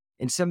stuff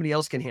and somebody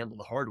else can handle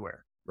the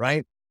hardware,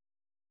 right?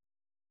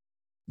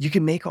 You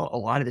can make a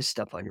lot of this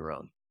stuff on your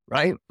own,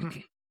 right?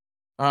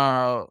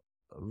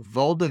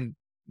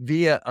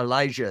 Valdevia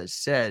Elijah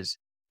says,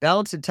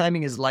 Balance and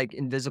timing is like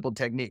invisible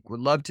technique. Would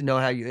love to know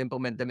how you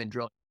implement them in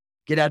drill.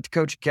 Get out to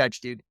coach and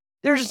catch, dude.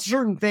 There's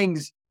certain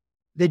things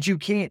that you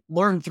can't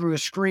learn through a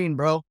screen,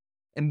 bro.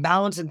 And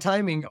balance and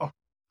timing are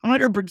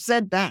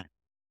 100% that.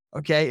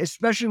 Okay.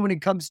 Especially when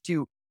it comes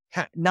to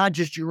not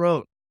just your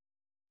own.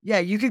 Yeah.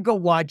 You could go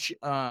watch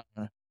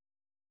parkour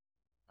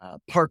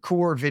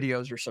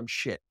videos or some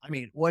shit. I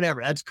mean,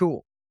 whatever. That's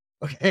cool.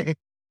 Okay.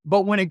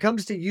 But when it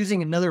comes to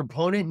using another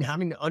opponent and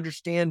having to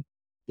understand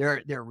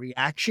their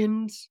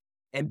reactions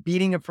and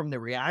beating them from the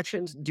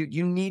reactions, dude,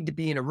 you need to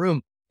be in a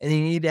room and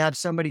you need to have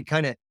somebody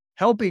kind of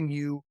helping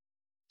you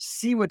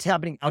see what's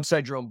happening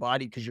outside your own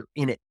body because you're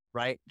in it,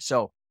 right?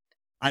 So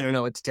I don't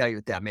know what to tell you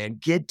with that, man.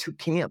 Get to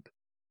camp,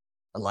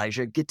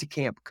 Elijah. Get to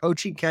camp.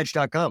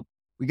 Coachingcatch.com.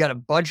 We got a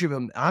bunch of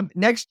them.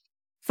 Next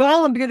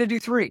fall, I'm going to do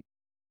 3.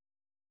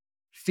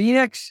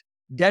 Phoenix,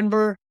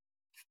 Denver,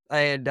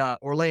 and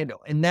Orlando.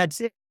 And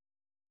that's it.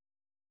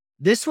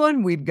 This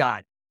one, we've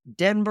got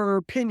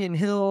Denver, Pinion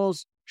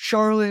Hills,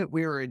 Charlotte.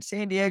 We were in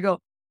San Diego.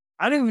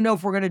 I don't even know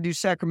if we're going to do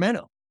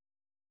Sacramento.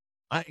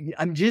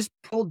 I'm just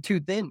pulled too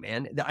thin,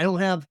 man. I don't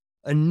have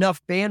enough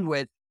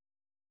bandwidth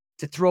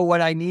to throw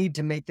what I need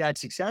to make that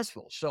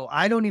successful. So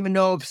I don't even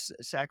know if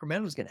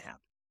Sacramento is going to happen.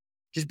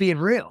 Just being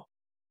real.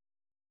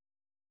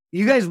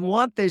 You guys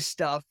want this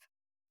stuff,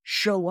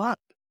 show up.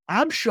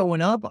 I'm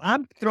showing up.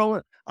 I'm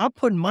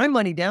putting my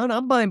money down.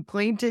 I'm buying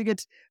plane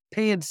tickets,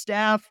 paying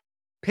staff,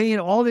 paying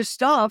all this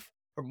stuff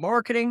for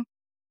marketing.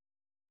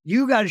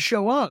 You got to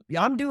show up.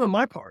 Yeah, I'm doing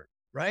my part,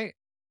 right?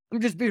 I'm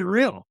just being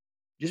real.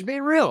 Just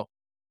being real.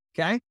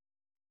 Okay.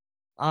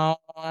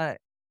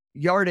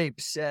 Yard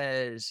Ape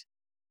says,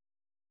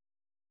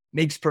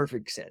 makes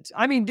perfect sense.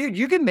 I mean, dude,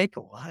 you can make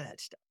a lot of that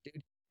stuff,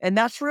 dude. And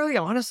that's really,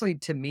 honestly,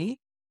 to me,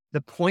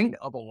 the point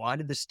of a lot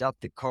of the stuff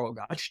that Carl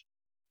Gotch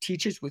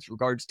teaches with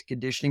regards to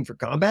conditioning for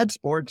combat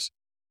sports.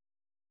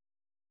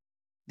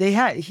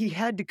 He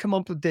had to come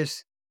up with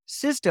this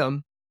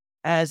system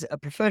as a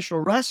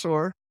professional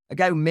wrestler, a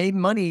guy who made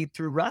money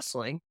through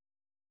wrestling,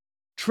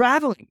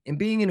 traveling and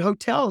being in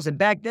hotels. And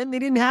back then they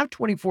didn't have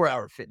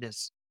 24-hour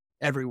fitness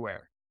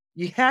everywhere.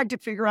 You had to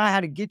figure out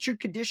how to get your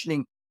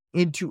conditioning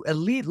into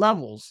elite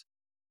levels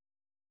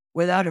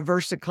without a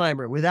Versa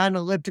climber, without an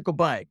elliptical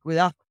bike,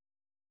 without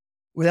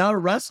a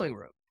wrestling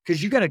room,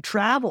 because you got to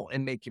travel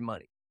and make your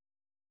money.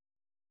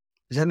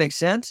 Does that make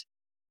sense?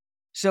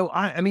 So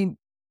I mean,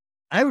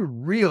 I would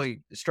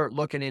really start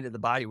looking into the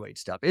bodyweight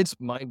stuff. It's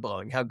mind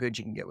blowing how good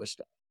you can get with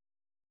stuff.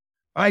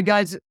 All right,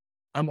 guys,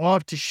 I'm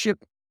off to ship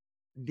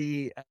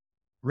the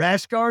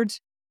rash guards.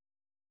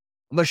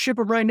 I'm gonna ship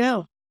them right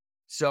now.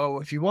 So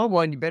if you want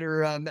one, you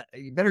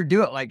better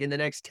do it like in the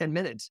next 10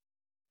 minutes.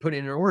 Put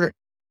in an order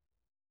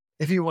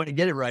if you want to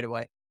get it right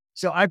away.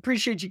 So I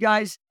appreciate you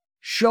guys.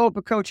 Show up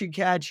a Coaching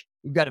Catch.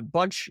 We've got a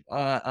bunch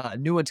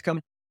new ones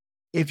coming.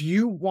 If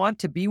you want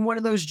to be one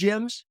of those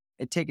gyms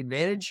and take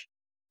advantage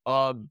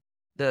of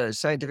the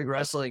Scientific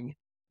Wrestling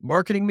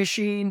marketing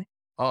machine,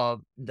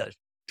 of the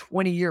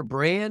 20-year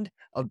brand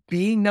of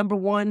being number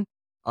one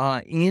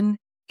in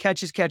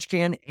catch as catch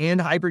can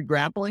and hybrid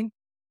grappling,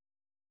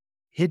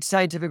 hit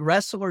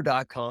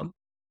scientificwrestler.com.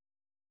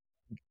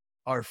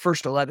 Our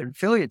first 11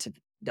 affiliates have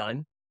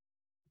done.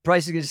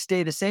 Price is going to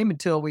stay the same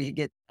until we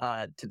get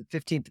to the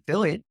 15th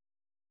affiliate,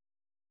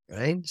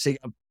 right? So you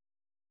have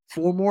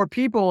 4 more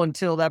people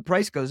until that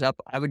price goes up.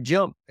 I would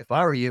jump if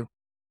I were you.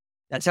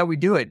 That's how we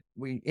do it.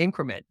 We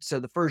increment. So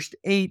the first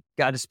 8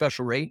 got a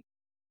special rate.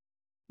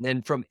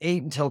 Then from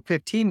 8 until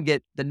 15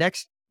 get the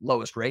next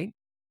lowest rate.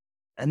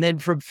 And then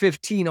from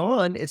 15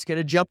 on, it's going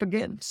to jump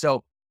again.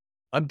 So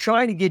I'm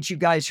trying to get you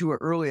guys who are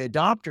early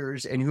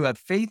adopters and who have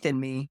faith in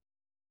me,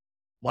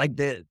 like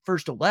the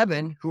first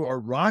 11 who are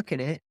rocking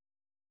it,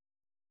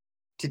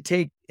 to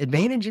take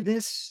advantage of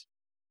this.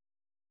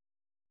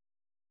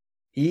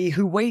 He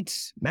who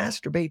waits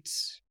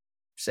masturbates.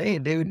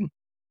 Saying, dude, the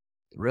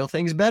real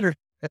thing's better.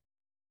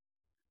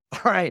 All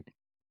right.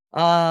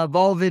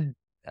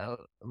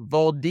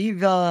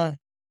 Voldiva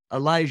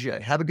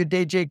Elijah. Have a good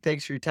day, Jake.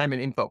 Thanks for your time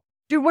and info.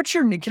 Dude, what's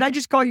your name? Can I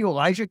just call you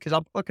Elijah? Because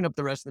I'm fucking up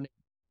the rest of the name.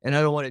 And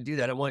I don't want to do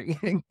that.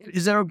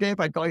 Is that okay if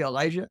I call you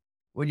Elijah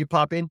when you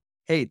pop in?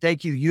 Hey,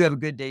 thank you. You have a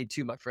good day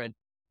too, my friend.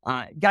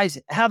 Guys,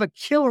 have a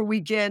killer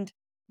weekend.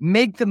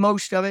 Make the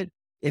most of it.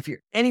 If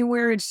you're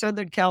anywhere in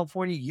Southern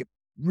California, you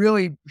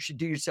really should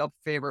do yourself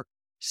a favor.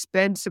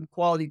 Spend some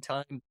quality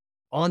time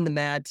on the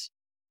mats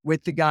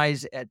with the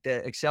guys at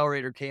the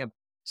accelerator camp.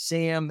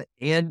 Sam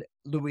and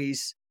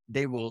Luis,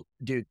 they will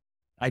do.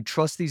 I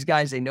trust these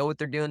guys. They know what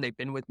they're doing. They've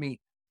been with me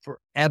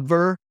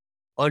forever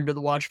under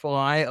the watchful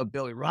eye of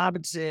Billy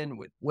Robinson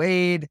with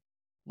Wade.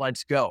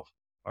 Let's go.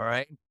 All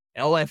right.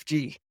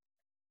 LFG.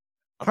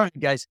 All right,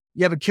 guys.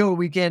 You have a killer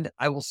weekend.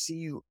 I will see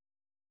you.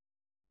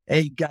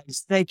 Hey,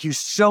 guys. Thank you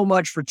so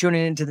much for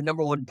tuning into the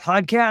 #1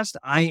 podcast.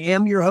 I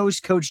am your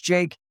host, Coach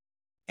Jake.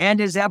 And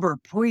as ever,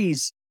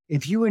 please,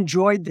 if you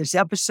enjoyed this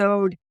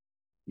episode,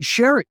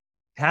 share it,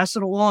 pass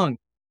it along,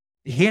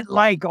 hit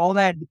like, all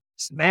that,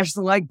 smash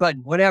the like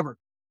button, whatever.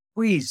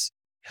 Please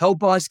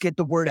help us get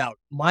the word out.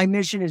 My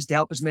mission is to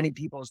help as many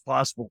people as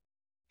possible.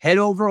 Head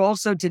over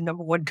also to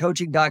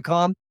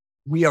number1coaching.com.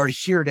 We are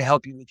here to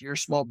help you with your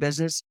small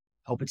business,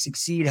 help it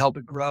succeed, help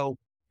it grow,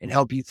 and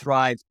help you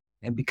thrive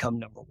and become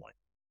number one.